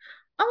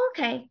 Oh,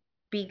 okay,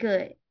 be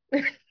good.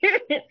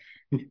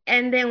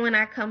 And then when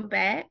I come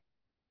back,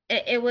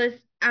 I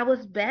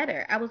was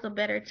better. I was a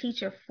better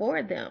teacher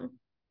for them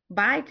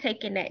by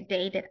taking that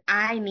day that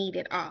I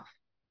needed off.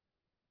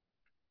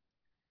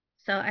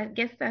 So I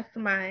guess that's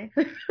my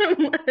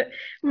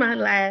my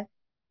last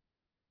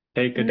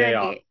Take a day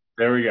off. nugget.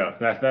 There we go.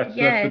 That's the thing.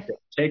 Yes,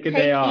 Take a day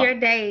take off. your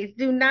days.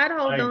 Do not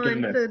hold My on to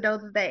goodness.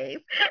 those days.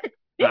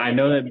 I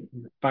know that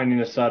finding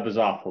a sub is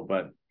awful,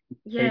 but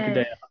take a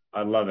day off. Yes,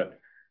 I love it.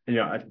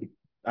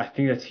 I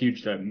think that's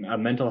huge. That a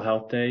mental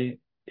health day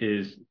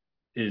is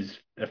is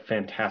a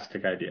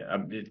fantastic idea.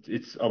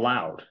 It's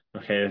allowed.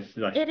 Okay, it's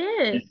like it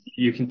is.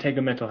 you can take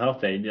a mental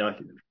health day. And you're like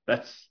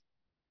that's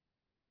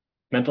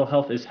mental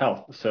health is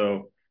health.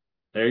 So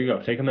there you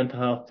go. Take a mental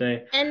health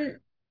day. And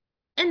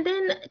and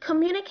then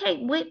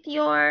communicate with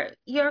your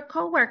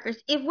coworkers.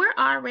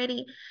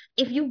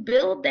 If you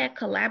build that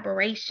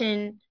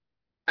collaboration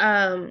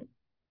um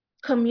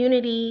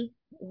community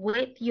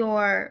with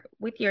your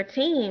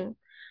team,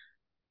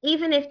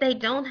 even if they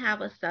don't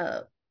have a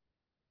sub.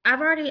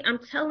 I'm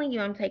telling you,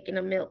 I'm taking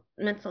a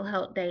mental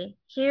health day.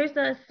 Here's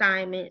the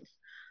assignments.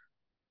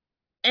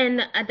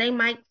 And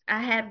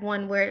I had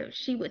one where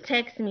she would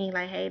text me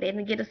like, hey, they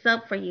didn't get a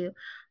sub for you.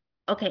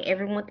 Okay,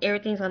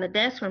 everything's on the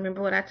desk.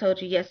 Remember what I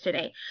told you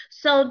yesterday.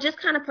 So just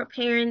kind of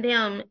preparing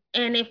them.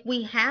 And if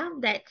we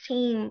have that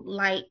team,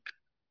 like,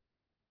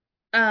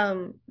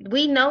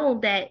 we know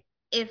that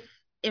if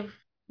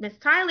Miss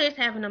Tyler is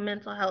having a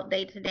mental health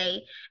day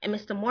today and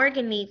Mr.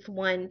 Morgan needs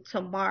one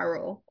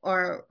tomorrow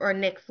or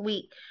next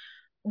week,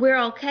 we're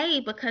okay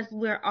because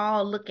we're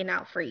all looking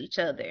out for each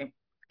other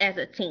as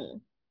a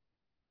team.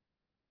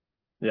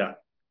 Yeah,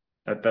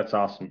 that's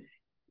awesome.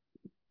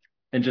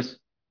 And just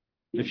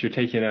if you're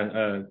taking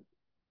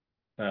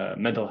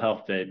mental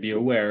health day, be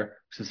aware,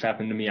 because this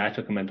happened to me. I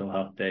took a mental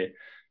health day,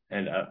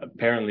 and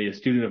apparently a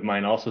student of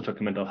mine also took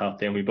a mental health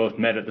day, and we both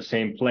met at the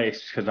same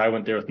place because I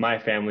went there with my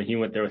family, he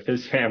went there with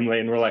his family,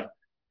 and we're like,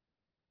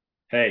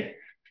 hey,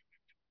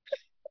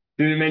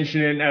 didn't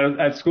mention it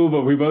at school,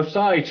 but we both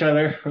saw each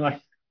other. We're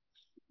like,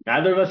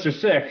 neither of us are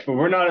sick, but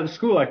we're not at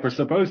school like we're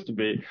supposed to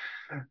be.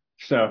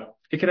 So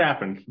it could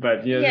happen.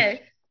 But Yes,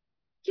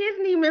 kids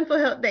need mental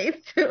health days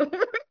too.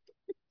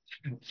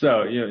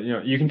 so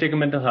you can take a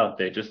mental health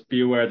day. Just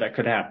be aware that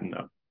could happen though.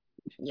 All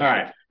Yes,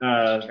 right.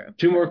 that's true.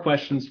 Two more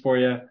questions for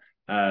you.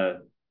 Uh,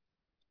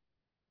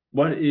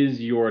 what is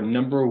your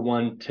number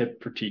one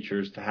tip for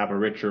teachers to have a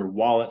richer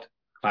wallet,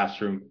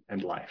 classroom,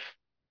 and life?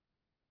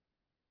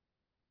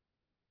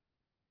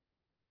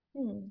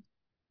 Hmm.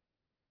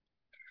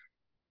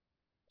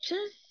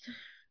 Just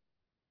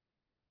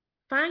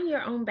find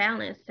your own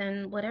balance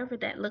and whatever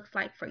that looks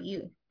like for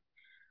you.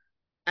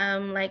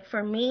 Like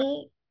for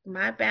me,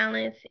 my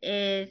balance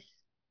is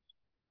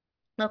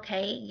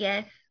okay,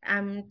 yes,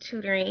 I'm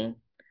tutoring.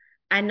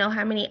 I know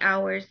how many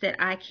hours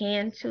that I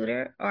can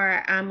tutor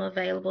or I'm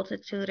available to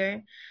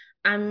tutor.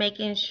 I'm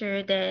making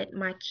sure that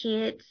my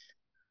kids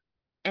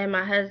and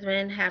my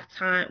husband have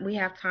time, we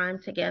have time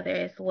together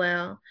as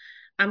well.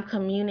 I'm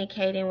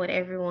communicating with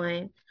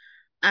everyone.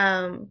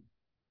 Um,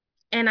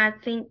 and I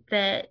think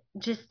that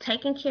just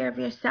taking care of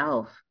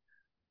yourself,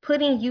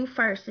 putting you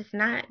first, is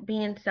not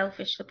being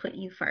selfish to put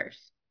you first.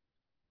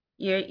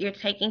 You're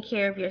taking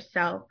care of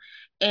yourself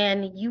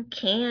and you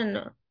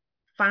can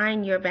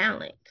find your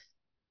balance.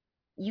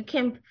 You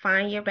can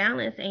find your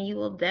balance and you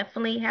will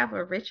definitely have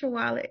a richer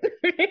wallet,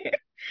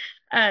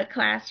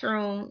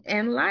 classroom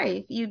and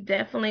life. You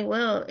definitely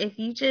will if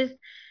you just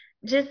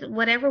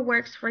whatever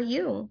works for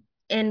you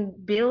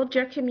and build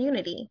your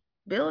community.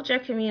 Build your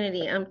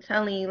community. I'm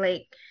telling you,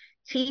 like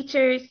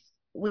teachers,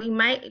 we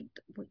might,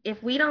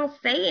 if we don't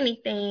say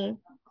anything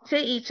to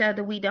each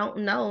other, we don't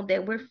know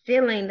that we're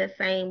feeling the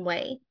same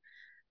way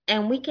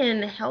and we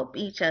can help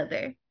each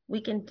other.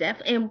 We can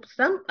and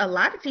a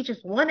lot of teachers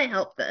want to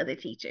help the other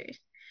teachers,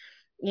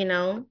 you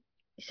know?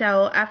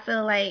 So I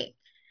feel like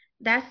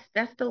that's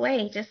the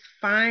way. Just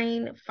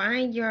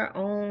find your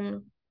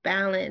own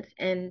balance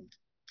and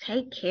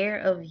take care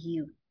of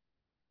you.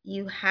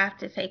 You have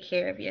to take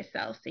care of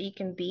yourself so you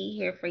can be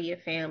here for your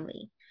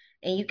family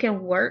and you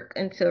can work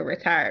until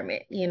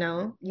retirement, you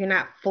know? You're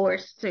not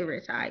forced to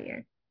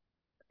retire.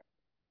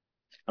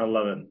 I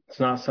love it. It's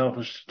not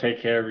selfish to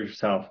take care of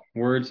yourself.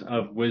 Words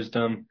of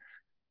wisdom.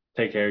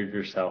 Take care of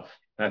yourself.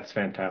 That's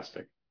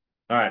fantastic.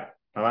 All right.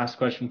 My last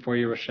question for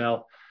you,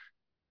 Rochelle.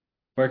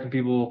 Where can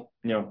people,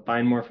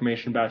 find more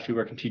information about you?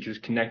 Where can teachers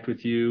connect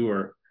with you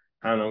or,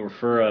 I don't know,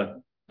 refer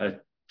a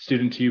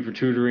student to you for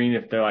tutoring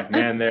if they're like,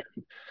 man,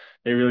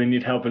 they really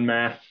need help in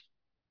math?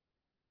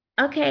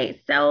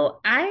 Okay, so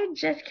I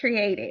just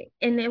created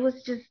and it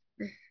was just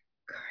this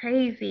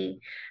crazy.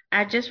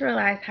 I just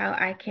realized how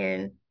I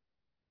can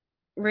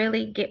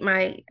really get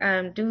my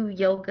do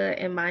yoga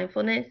and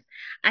mindfulness.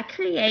 I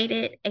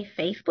created a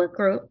Facebook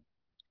group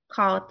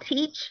called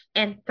Teach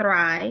and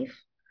Thrive,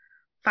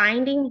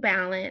 Finding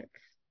Balance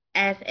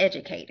as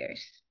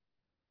Educators.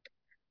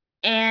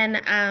 And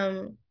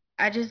I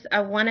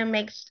want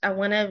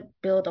to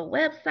build a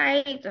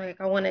website,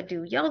 like I want to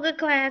do yoga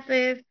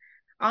classes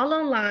all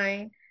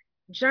online,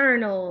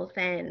 journals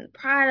and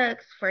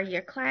products for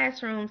your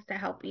classrooms to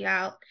help you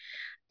out.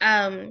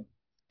 Um,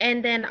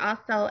 and then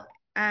also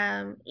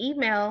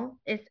email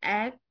is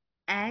ask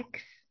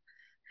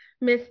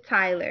Miss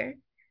Tyler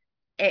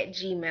at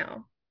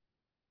Gmail.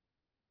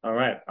 All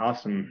right.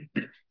 Awesome.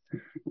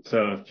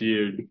 So if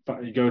you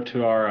go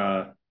to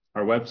our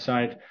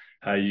website,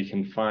 you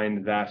can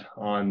find that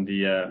on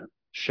the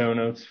show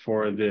notes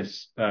for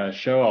this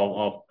show.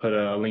 I'll put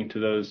a link to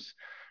those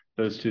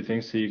two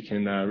things so you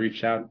can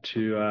reach out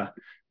to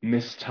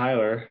Miss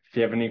Tyler if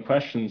you have any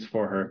questions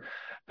for her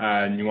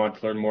and you want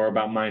to learn more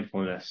about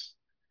mindfulness.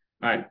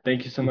 All right.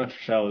 Thank you so much,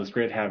 Rochelle. It was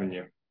great having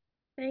you.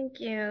 Thank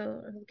you.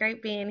 It was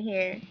great being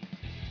here.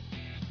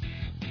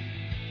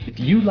 If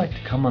you'd like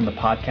to come on the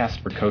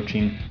podcast for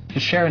coaching,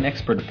 to share an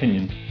expert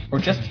opinion, or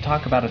just to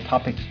talk about a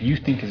topic you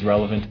think is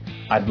relevant,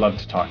 I'd love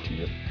to talk to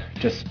you.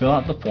 Just fill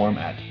out the form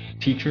at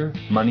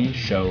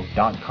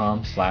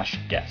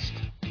teachermoneyshow.com/guest.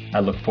 I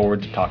look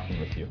forward to talking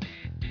with you.